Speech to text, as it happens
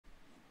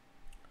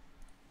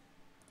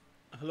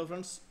Hello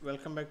friends,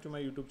 welcome back to my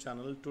YouTube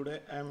channel.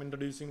 Today I am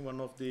introducing one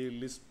of the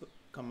Lisp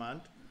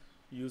command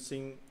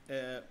using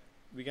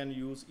we can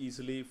use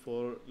easily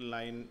for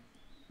line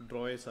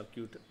draw a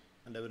circuit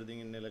and everything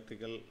in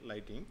electrical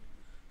lighting.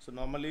 So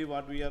normally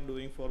what we are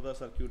doing for the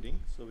circuiting,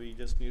 so we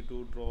just need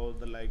to draw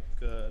the like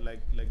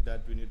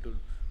that. We need to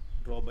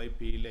draw by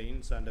P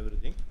lines and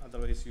everything.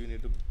 Otherwise you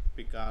need to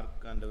pick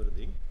arc and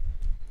everything.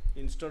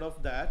 Instead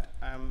of that,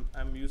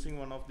 I'm using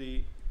one of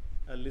the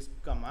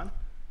Lisp command.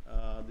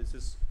 This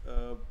is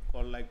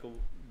called like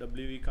a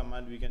WE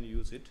command. We can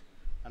use it,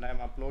 and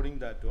I'm uploading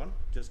that one.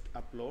 Just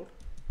upload,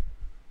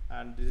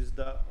 and this is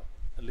the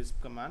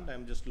Lisp command.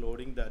 I'm just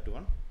loading that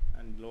one,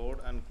 and load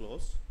and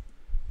close,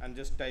 and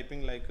just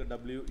typing like a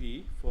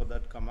WE for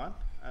that command,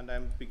 and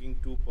I'm picking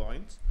 2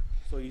 points.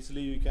 So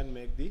easily you can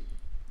make the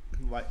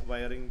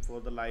wiring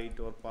for the light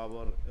or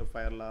power,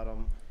 fire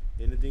alarm,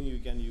 anything. You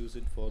can use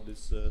it for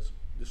this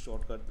this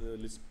shortcut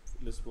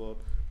Lisp for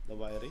the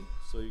wiring.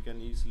 So you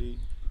can easily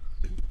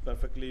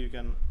perfectly you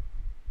can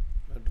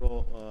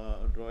draw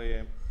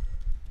a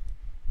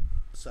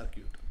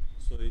circuit.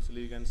 So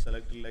easily you can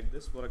select it like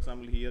this. For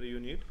example, here you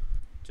need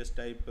just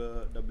type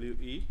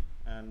WE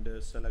and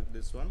select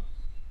this one,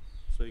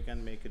 so you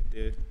can make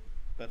it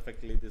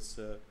perfectly this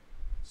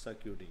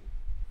circuiting.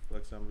 For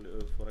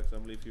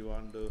example, if you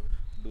want to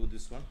do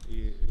this one,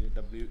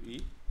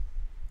 WE,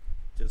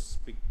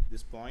 just pick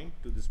this point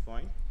to this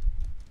point,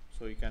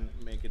 so you can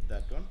make it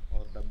that one,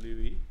 or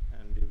WE,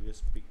 and you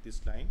just pick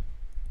this line,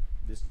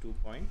 this 2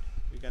 point,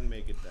 you can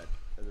make it that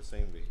the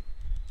same way.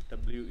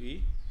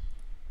 WE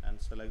and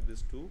select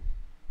this 2,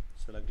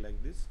 select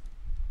like this,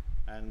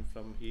 and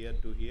from here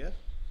to here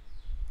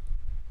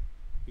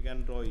you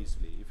can draw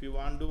easily. If you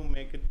want to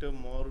make it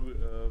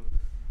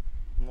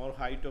more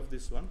height of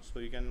this one, so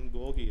you can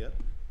go here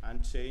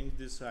and change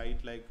this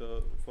height, like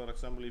for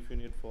example, if you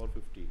need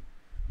 450,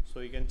 so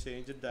you can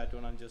change it that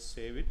one and just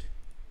save it.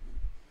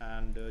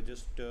 And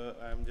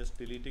I'm just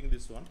deleting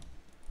this one,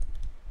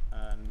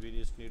 and we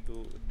just need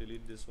to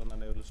delete this one,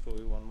 and I will show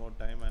you one more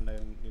time. And I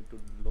need to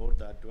load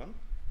that one,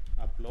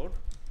 upload,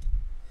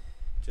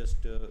 just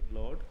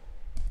load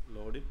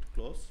it,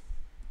 close,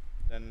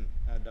 then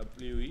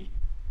WE,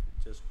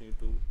 just need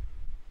to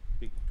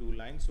pick 2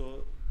 lines,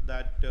 so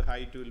that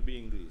height will be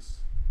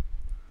increased.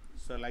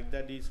 So like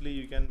that easily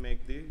you can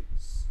make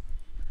this.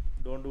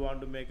 Don't want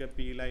to make a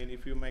P line.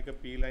 If you make a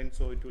P line,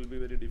 so it will be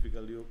very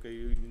difficult. You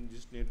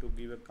just need to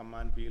give a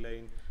command P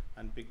line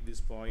and pick this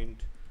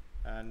point,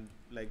 and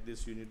like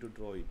this you need to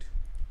draw it.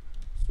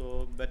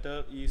 So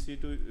better, easy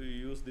to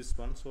use this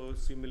one. So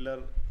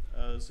similar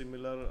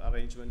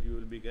arrangement you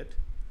will be get,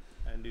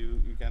 and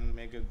you can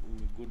make a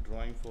good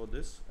drawing for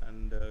this.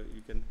 And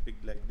you can pick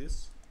like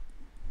this,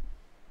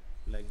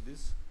 like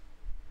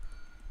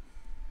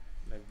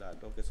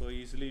that. Okay, so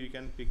easily you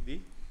can pick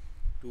the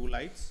 2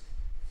 lights,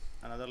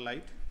 another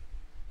light,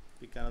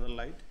 pick another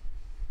light,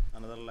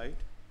 another light,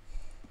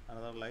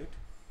 another light,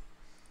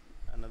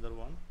 another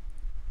one.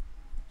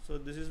 So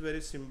this is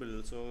very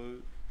simple. So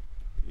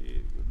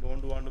you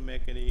don't want to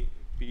make any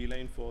P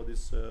line for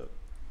this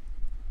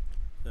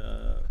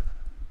the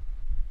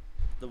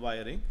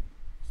wiring,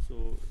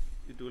 so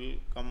it will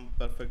come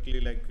perfectly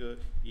like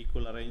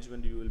equal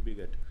arrangement you will be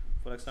get.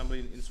 For example,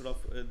 instead of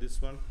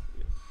this one,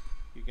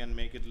 you can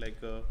make it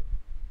like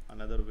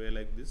another way,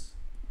 like this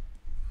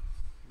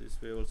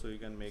way also you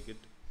can make it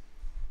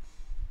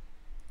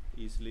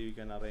easily. You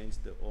can arrange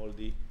all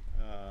the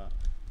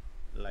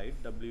light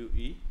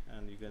WE,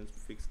 and you can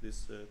fix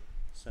this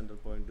center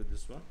point to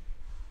this one.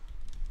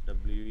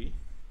 WE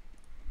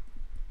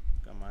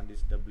command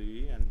is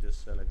WE, and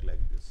just select like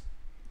this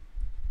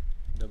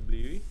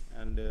WE.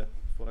 And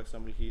for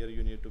example, here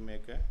you need to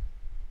make a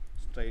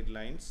straight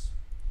lines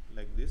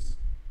like this.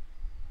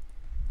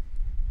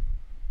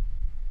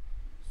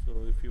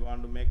 So if you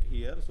want to make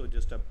here, so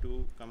just up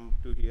to come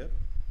to here,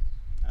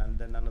 and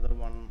then another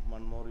one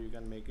more you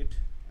can make it,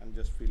 and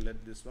just fillet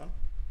this one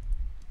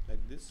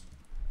like this.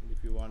 And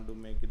if you want to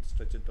make it,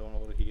 stretch it on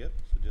over here,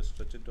 so just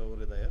stretch it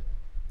over there.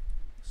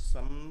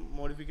 Some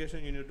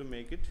modification you need to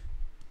make it.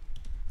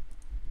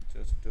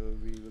 Just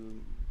we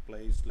will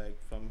place like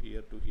from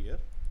here to here,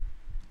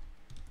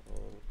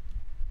 or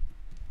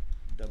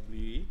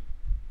WE.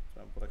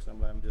 For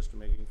example, I'm just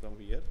making from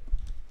here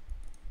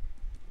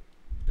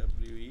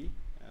WE,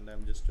 and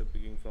I'm just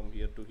picking from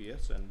here to here,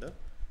 center,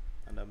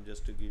 and I'm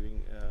just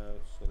giving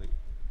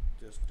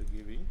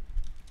giving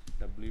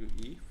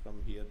WE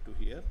from here to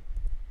here,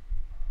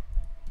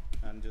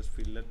 and just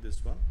fillet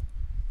this one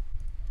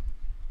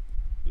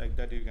like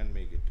that. You can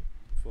make it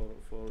for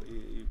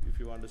if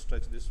you want to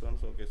stretch this one.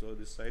 So okay, so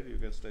this side you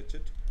can stretch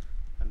it,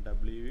 and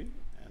WE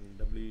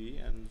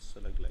and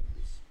select like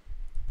this.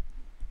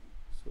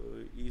 So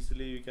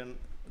easily you can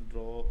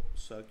draw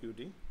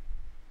circuiting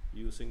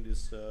using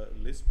this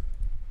Lisp.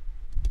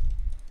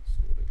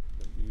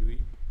 WE,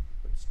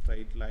 but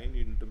straight line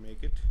you need to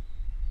make it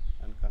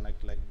and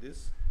connect like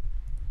this,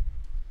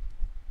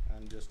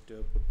 and just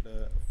put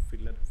a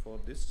fillet for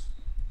this,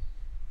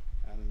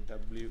 and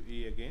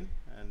WE again,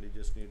 and you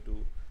just need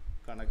to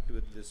connect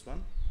with this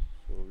one.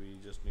 So we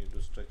just need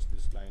to stretch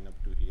this line up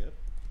to here,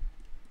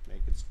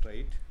 make it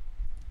straight,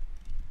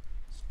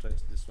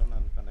 stretch this one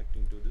and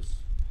connecting to this,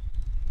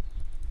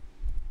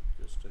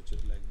 just stretch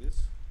it like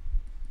this,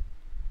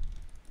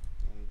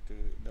 and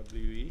to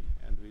WE,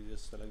 and we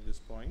just select this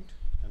point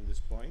and this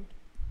point.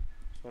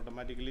 So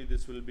automatically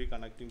this will be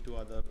connecting to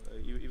other,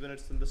 even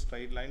it's in the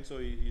straight line, so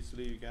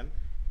easily you can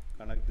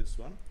connect this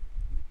one.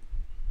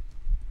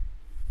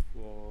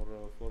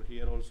 For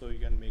here also you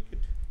can make it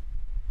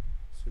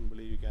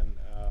simply, you can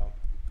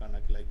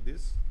connect like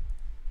this,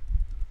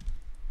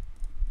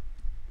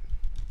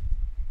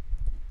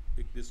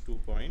 pick these 2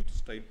 points,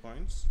 straight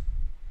points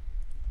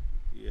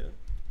here,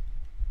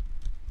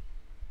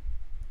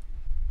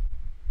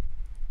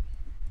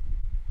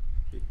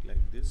 pick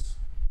like this,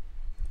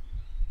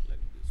 like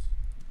this.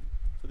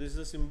 So this is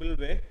a simple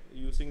way.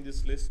 Using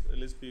this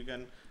Lisp you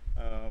can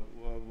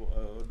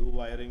do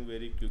wiring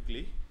very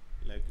quickly,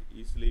 like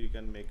easily you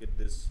can make it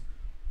this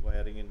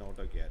wiring in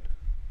AutoCAD.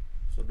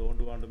 So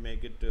don't want to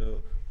make it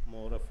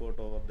more effort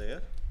over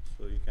there,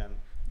 so you can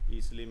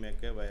easily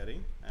make a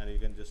wiring and you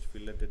can just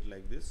fillet it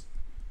like this.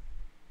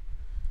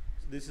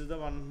 So this is the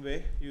one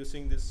way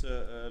using this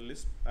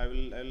Lisp.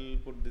 I'll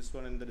put this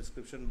one in the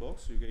description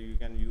box. You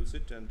can use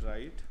it and try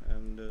it,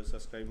 and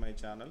subscribe my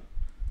channel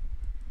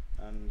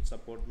and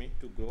support me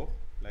to grow,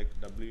 like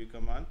W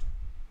command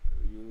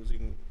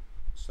using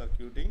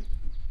circuiting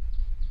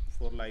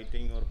for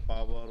lighting or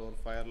power or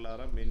fire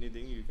alarm,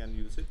 anything you can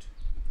use it.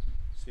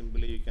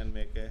 Simply you can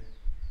make a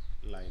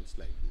lines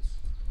like this.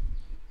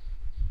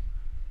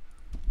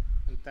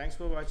 And thanks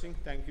for watching.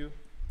 Thank you.